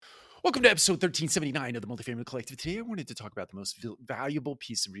Welcome to episode 1379 of the Multifamily Collective. Today, I wanted to talk about the most valuable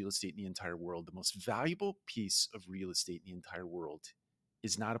piece of real estate in the entire world. The most valuable piece of real estate in the entire world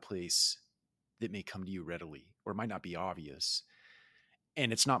is not a place that may come to you readily or might not be obvious.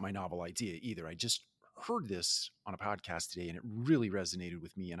 And it's not my novel idea either. I just heard this on a podcast today and it really resonated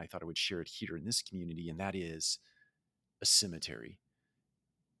with me. And I thought I would share it here in this community. And that is a cemetery.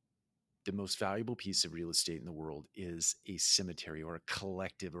 The most valuable piece of real estate in the world is a cemetery or a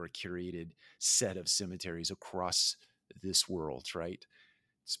collective or a curated set of cemeteries across this world, right?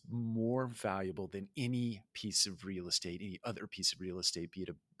 It's more valuable than any piece of real estate, any other piece of real estate, be it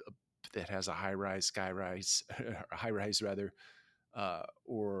a that has a high rise, sky rise, or high rise rather,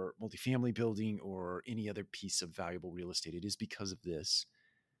 or multifamily building, or any other piece of valuable real estate. It is because of this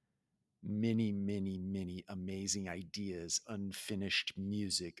many, many, many amazing ideas, unfinished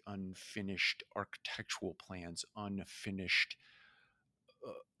music, unfinished architectural plans, unfinished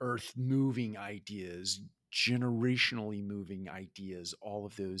earth moving ideas, generationally moving ideas. All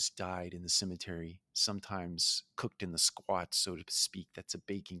of those died in the cemetery, sometimes cooked in the squat, so to speak. That's a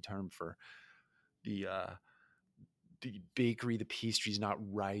baking term for the bakery, the pastries not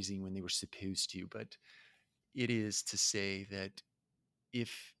rising when they were supposed to. But it is to say that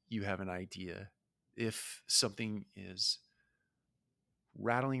if you have an idea, if something is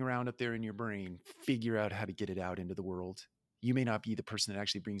rattling around up there in your brain, figure out how to get it out into the world. You may not be the person that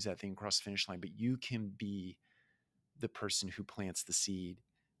actually brings that thing across the finish line, but you can be the person who plants the seed.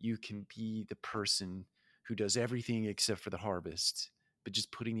 You can be the person who does everything except for the harvest. But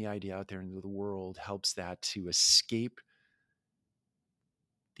just putting the idea out there into the world helps that to escape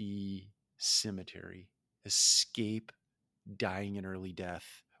the cemetery, escape dying an early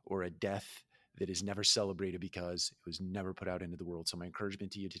death or a death that is never celebrated because it was never put out into the world. So my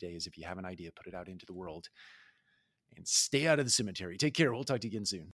encouragement to you today is if you have an idea, put it out into the world and stay out of the cemetery. Take care. We'll talk to you again soon.